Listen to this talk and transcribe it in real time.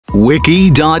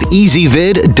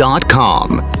Wiki.ezvid.com.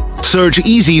 Search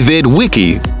EasyVid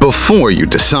Wiki before you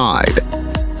decide.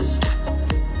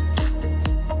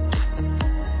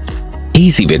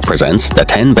 EasyVid presents the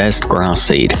 10 best grass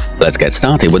seed. Let's get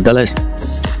started with the list.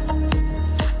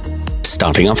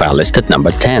 Starting off our list at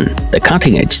number 10, the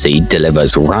cutting-edge seed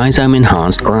delivers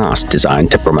rhizome-enhanced grass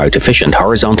designed to promote efficient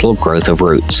horizontal growth of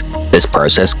roots. This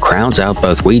process crowds out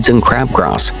both weeds and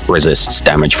crabgrass, resists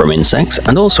damage from insects,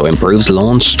 and also improves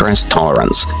lawn stress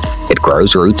tolerance. It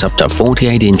grows roots up to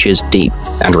 48 inches deep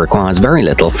and requires very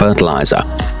little fertilizer.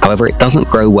 However, it doesn't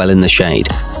grow well in the shade.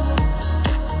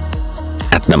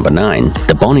 At number 9,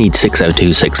 the Bonide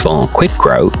 60264 Quick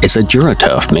Grow is a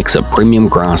DuraTurf mix of premium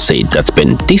grass seed that's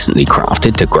been decently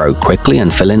crafted to grow quickly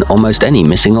and fill in almost any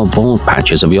missing or bald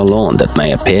patches of your lawn that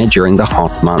may appear during the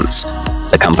hot months.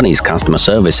 The company's customer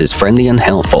service is friendly and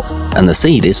helpful, and the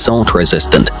seed is salt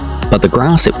resistant, but the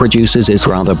grass it produces is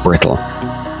rather brittle.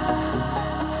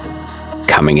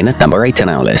 Coming in at number 8 on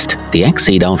our list, the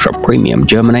X-Seed Ultra Premium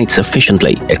germinates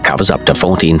efficiently. It covers up to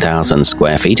 14,000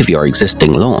 square feet of your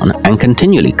existing lawn and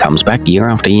continually comes back year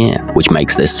after year, which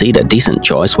makes this seed a decent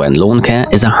choice when lawn care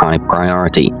is a high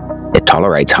priority. It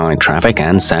tolerates high traffic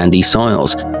and sandy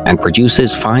soils and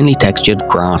produces finely textured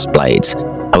grass blades.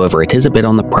 However, it is a bit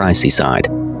on the pricey side.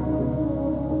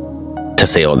 To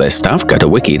see all this stuff, go to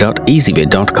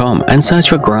wiki.ezvid.com and search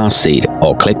for grass seed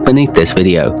or click beneath this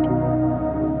video.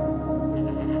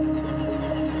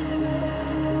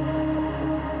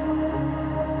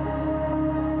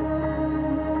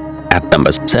 At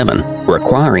number 7,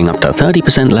 requiring up to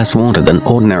 30% less water than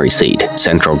ordinary seed,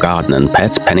 Central Garden &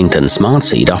 Pet's Pennington Smart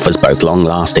Seed offers both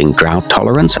long-lasting drought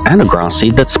tolerance and a grass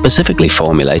seed that's specifically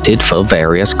formulated for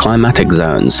various climatic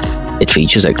zones. It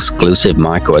features exclusive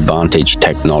Micro-Advantage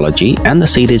technology and the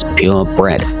seed is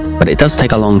purebred, but it does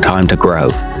take a long time to grow.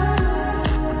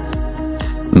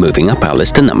 Moving up our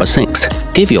list to number 6.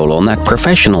 Give your lawn that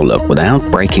professional look without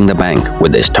breaking the bank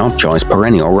with this top choice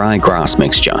perennial ryegrass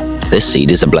mixture. This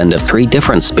seed is a blend of 3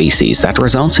 different species that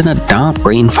results in a dark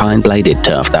green fine-bladed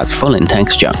turf that's full in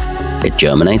texture. It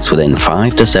germinates within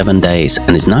 5 to 7 days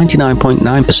and is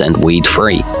 99.9%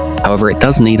 weed-free. However, it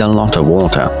does need a lot of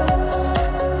water.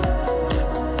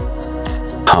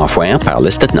 Halfway up our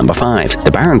list at number 5,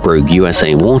 the Barenbrug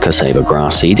USA Water Saver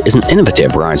Grass Seed is an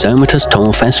innovative rhizomatous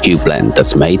tall fescue blend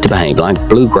that's made to behave like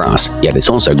bluegrass, yet it's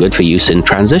also good for use in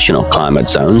transitional climate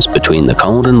zones between the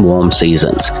cold and warm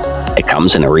seasons. It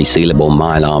comes in a resealable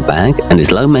mylar bag and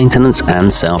is low maintenance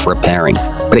and self-repairing,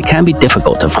 but it can be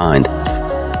difficult to find.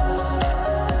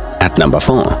 At number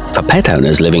 4, for pet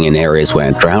owners living in areas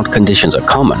where drought conditions are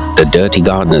common, the Dirty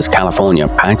Gardener's California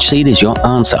Patch Seed is your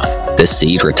answer. This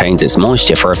seed retains its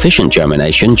moisture for efficient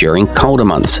germination during colder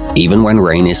months, even when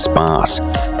rain is sparse.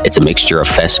 It's a mixture of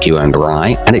fescue and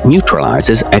rye, and it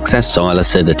neutralizes excess soil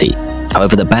acidity.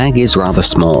 However, the bag is rather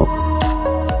small.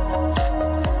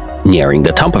 Nearing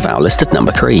the top of our list at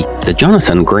number 3, the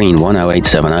Jonathan Green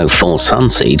 10870 Full Sun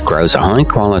Seed grows a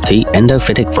high-quality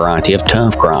endophytic variety of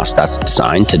turf grass that's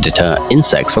designed to deter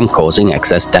insects from causing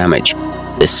excess damage.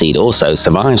 This seed also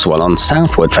survives well on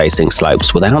southward-facing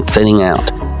slopes without thinning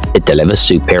out. It delivers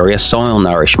superior soil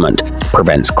nourishment,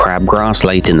 prevents crabgrass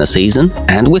late in the season,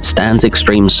 and withstands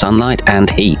extreme sunlight and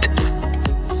heat.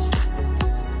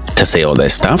 To see all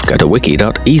this stuff, go to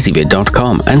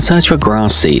wiki.ezvid.com and search for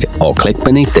grass seed or click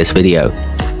beneath this video.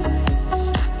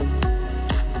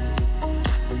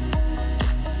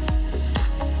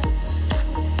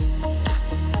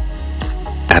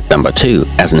 At number 2,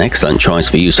 as an excellent choice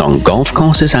for use on golf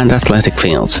courses and athletic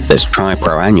fields, this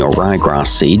TriPro annual ryegrass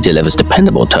seed delivers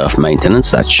dependable turf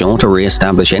maintenance that's sure to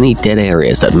re-establish any dead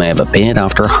areas that may have appeared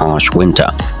after a harsh winter.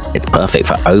 It's perfect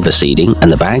for overseeding,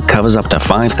 and the bag covers up to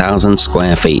 5,000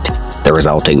 square feet. The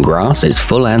resulting grass is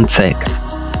full and thick.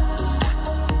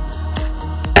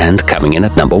 And coming in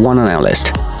at number 1 on our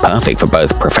list, perfect for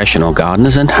both professional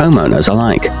gardeners and homeowners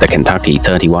alike, the Kentucky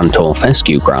 31 Tall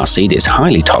Fescue Grass Seed is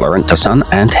highly tolerant to sun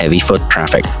and heavy foot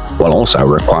traffic, while also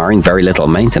requiring very little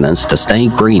maintenance to stay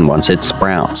green once it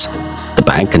sprouts. The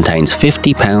bag contains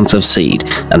 50 pounds of seed,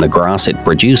 and the grass it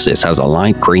produces has a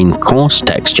light green coarse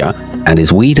texture and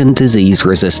is weed and disease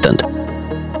resistant.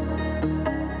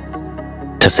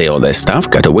 To see all this stuff,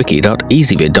 go to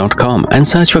wiki.ezvid.com and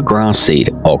search for grass seed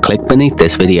or click beneath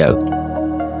this video.